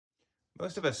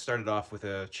Most of us started off with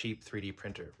a cheap 3D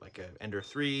printer, like a Ender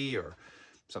 3 or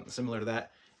something similar to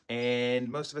that. And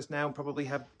most of us now probably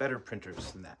have better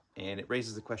printers than that. And it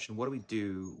raises the question, what do we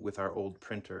do with our old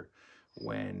printer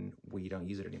when we don't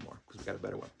use it anymore? Because we got a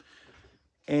better one.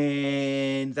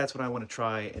 And that's what I want to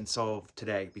try and solve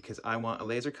today, because I want a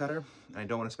laser cutter and I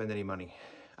don't want to spend any money.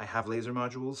 I have laser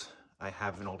modules. I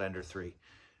have an old Ender 3.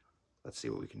 Let's see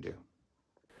what we can do.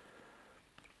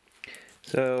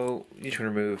 So you just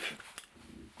want to remove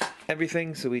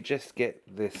everything, so we just get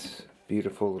this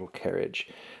beautiful little carriage,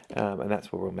 and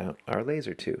that's where we'll mount our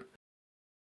laser to.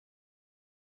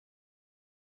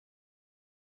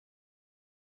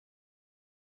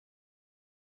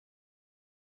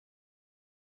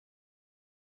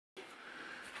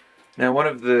 Now, one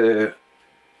of the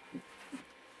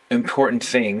important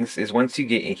things is once you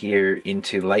get here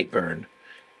into Lightburn,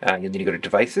 you'll need to go to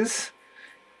Devices,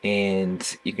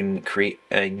 and you can create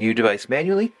a new device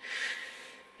manually.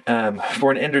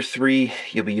 For an Ender 3,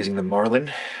 you'll be using the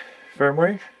Marlin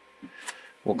firmware.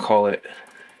 We'll call it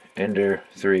Ender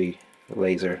 3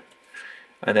 Laser.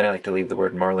 And then I like to leave the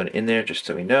word Marlin in there just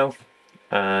so we know.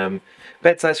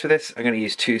 Bed size for this, I'm going to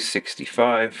use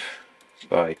 265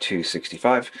 by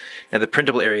 265. Now the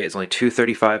printable area is only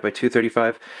 235 by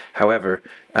 235. However,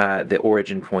 the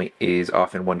origin point is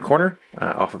off in one corner,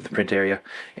 off of the print area,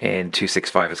 and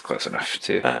 265 is close enough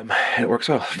to. And it works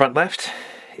well. Front left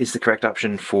is the correct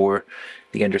option for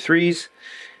the Ender 3s,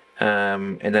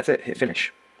 and that's it. Hit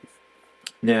finish.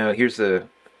 Now here's the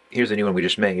new one we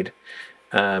just made,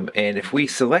 and if we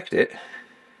select it.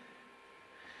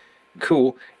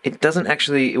 Cool. It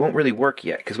won't really work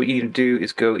yet, because what you need to do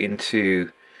is go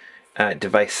into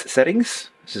device settings.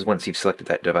 This is once you've selected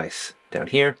that device down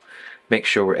here. Make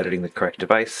sure we're editing the correct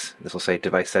device. This will say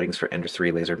device settings for Ender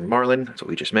 3 Laser Marlin. That's what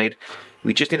we just made.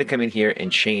 We just need to come in here and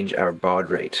change our baud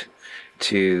rate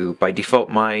to, by default,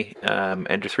 my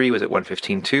Ender 3 was at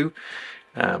 115.2.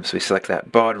 So we select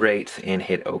that baud rate and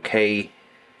hit OK.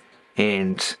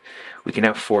 And we can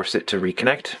now force it to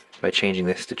reconnect by changing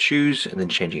this to choose and then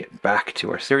changing it back to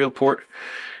our serial port.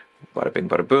 Bada bing,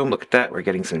 bada boom. Look at that. We're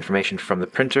getting some information from the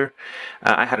printer.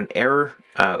 I had an error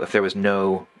if there was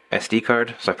no SD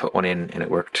card, so I put one in and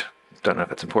it worked. Don't know if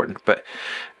that's important, but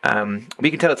we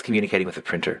can tell it's communicating with the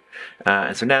printer.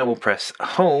 And so now we'll press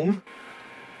home.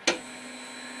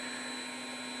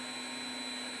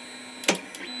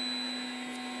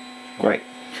 Right.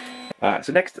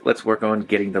 So next, let's work on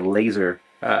getting the laser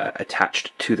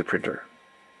attached to the printer.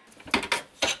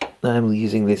 I'm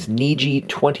using this Niji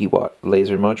 20 watt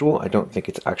laser module. I don't think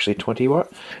it's actually 20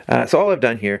 watt. So all I've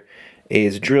done here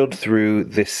is drilled through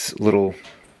this little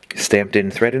stamped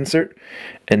in thread insert,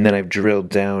 and then I've drilled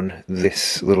down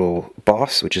this little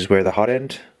boss, which is where the hot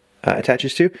end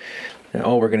attaches to. Now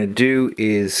all we're going to do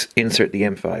is insert the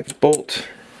M5 bolt,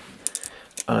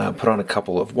 put on a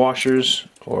couple of washers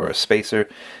or a spacer.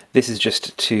 This is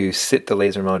just to sit the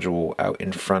laser module out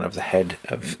in front of the head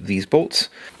of these bolts.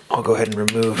 I'll go ahead and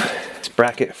remove this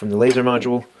bracket from the laser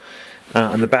module.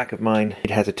 On the back of mine, it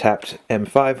has a tapped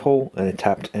M5 hole and a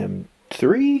tapped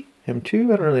M3,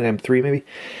 M2, I don't really know, M3 maybe.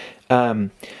 So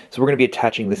we're going to be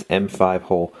attaching this M5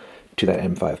 hole to that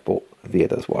M5 bolt via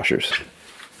those washers.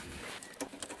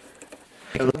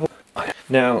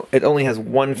 Now, it only has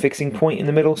one fixing point in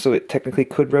the middle, so it technically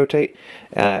could rotate.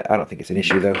 I don't think it's an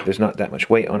issue though, there's not that much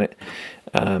weight on it.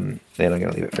 And I'm going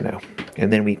to leave it for now.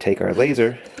 And then we take our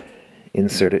laser,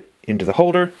 insert it into the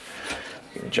holder,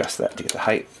 adjust that to get the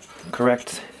height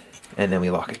correct, and then we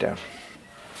lock it down.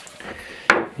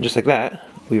 And just like that,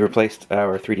 we replaced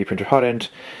our 3D printer hot end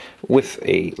with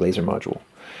a laser module.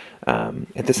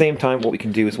 At the same time, what we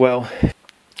can do as well,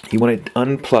 you want to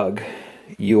unplug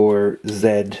your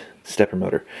Z stepper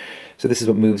motor. So this is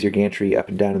what moves your gantry up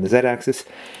and down in the Z axis,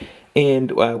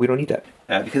 and we don't need that.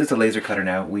 Because it's a laser cutter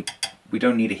now, we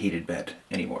don't need a heated bed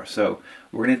anymore. So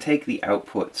we're going to take the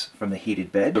outputs from the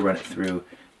heated bed, run it through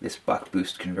this buck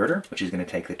boost converter, which is going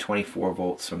to take the 24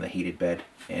 volts from the heated bed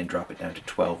and drop it down to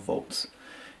 12 volts.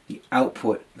 The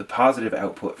output, the positive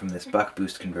output from this buck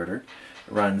boost converter,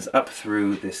 runs up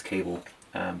through this cable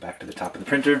back to the top of the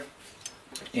printer,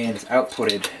 and is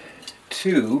outputted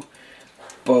to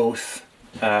both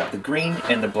the green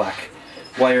and the black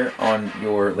wire on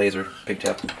your laser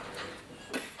pigtail.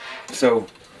 So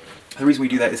the reason we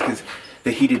do that is because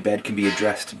the heated bed can be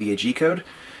addressed via G-code.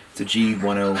 It's a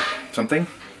G10 something.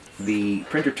 The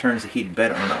printer turns the heated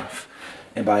bed on and off,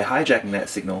 and by hijacking that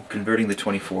signal, converting the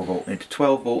 24 volt into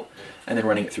 12 volt, and then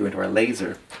running it through into our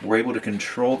laser, we're able to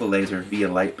control the laser via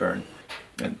Lightburn,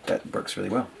 and that works really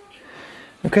well.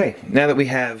 Okay, now that we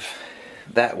have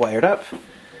that wired up,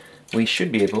 we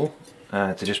should be able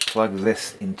to just plug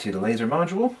this into the laser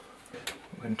module.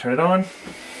 Go ahead and turn it on.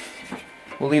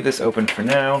 We'll leave this open for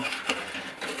now,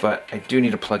 but I do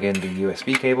need to plug in the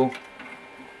USB cable.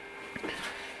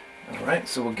 Alright,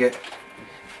 so we'll get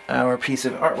our piece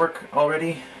of artwork all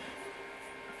ready.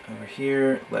 Over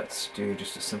here, let's do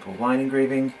just a simple line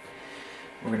engraving.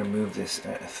 We're going to move this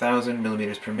at 1,000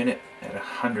 millimeters per minute at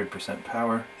 100%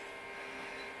 power.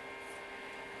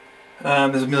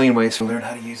 There's a million ways to learn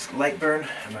how to use Lightburn.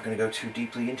 I'm not going to go too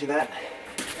deeply into that.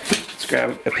 Let's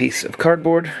grab a piece of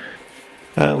cardboard.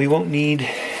 We won't need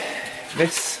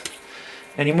this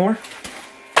anymore.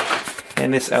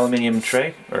 And this aluminium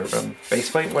tray, or base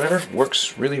plate, whatever,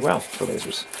 works really well for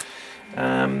lasers.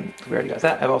 We already got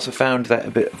that. I've also found that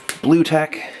a bit of blue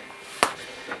tack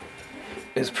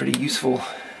is pretty useful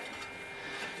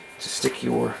to stick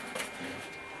your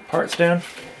parts down.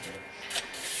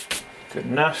 Good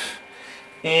enough.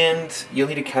 And you'll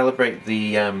need to calibrate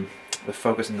the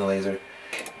focus in the laser.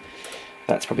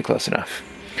 That's probably close enough.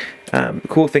 The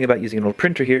cool thing about using an old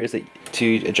printer here is that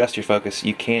to adjust your focus,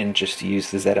 you can just use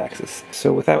the Z-axis.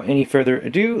 So without any further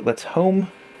ado, let's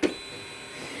home.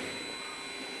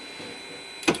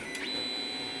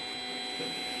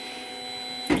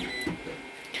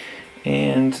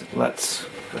 And let's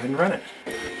go ahead and run it.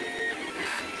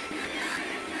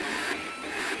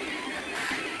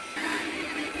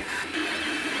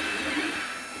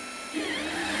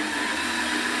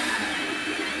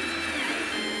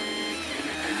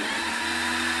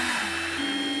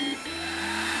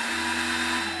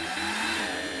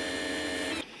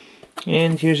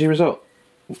 And here's your result.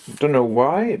 Don't know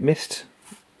why it missed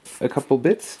a couple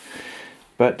bits,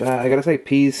 but I gotta say,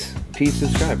 please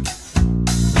subscribe.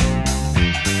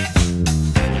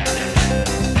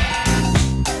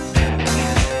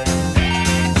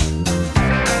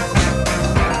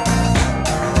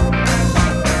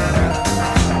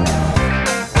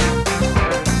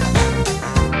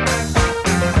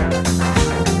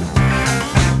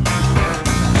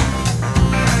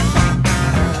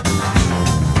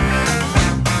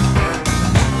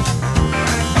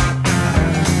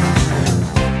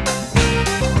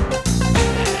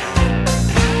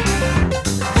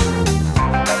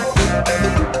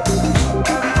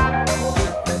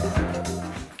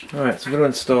 Alright, so I'm going to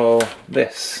install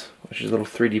this, which is a little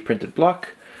 3D printed block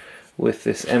with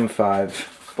this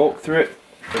M5 bolt through it.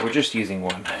 But we're just using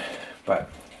one, but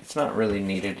it's not really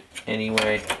needed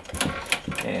anyway,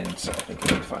 and so I think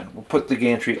it'll be fine. We'll put the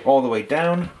gantry all the way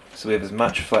down so we have as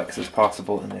much flex as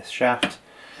possible in this shaft,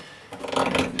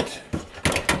 and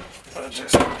I'll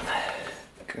just go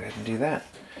ahead and do that.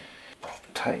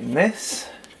 Tighten this,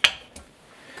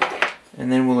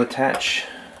 and then we'll attach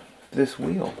this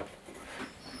wheel.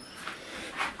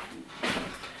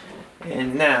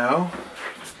 And now,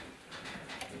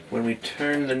 when we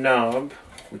turn the knob,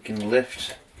 we can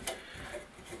lift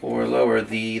or lower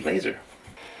the laser.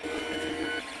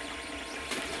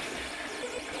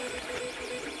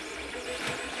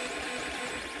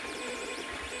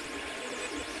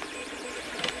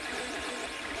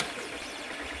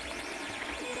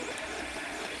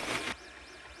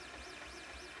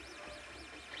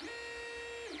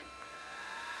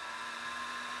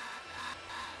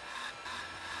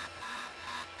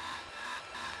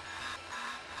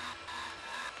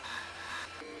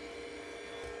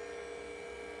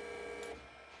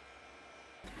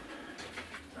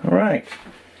 Alright,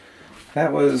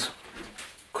 that was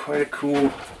quite a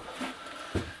cool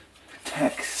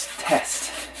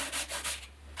test.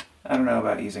 I don't know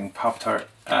about using Pop-Tart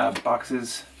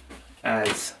boxes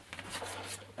as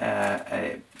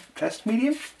a test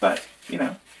medium, but you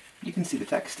know, you can see the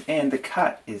text, and the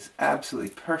cut is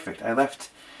absolutely perfect. I left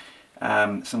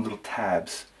some little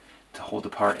tabs to hold the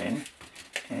part in,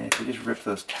 and if we just rip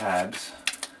those tabs,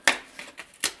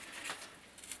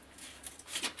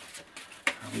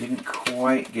 we didn't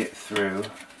quite get through.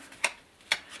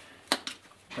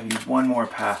 Maybe one more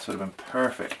pass would have been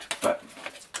perfect, but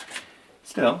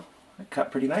still, it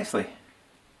cut pretty nicely.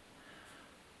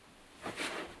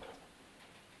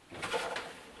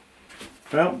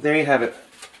 Well, there you have it.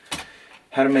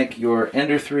 How to make your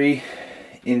Ender 3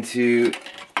 into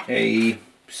a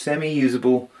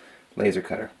semi-usable laser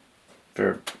cutter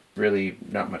for really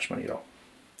not much money at all.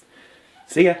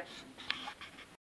 See ya!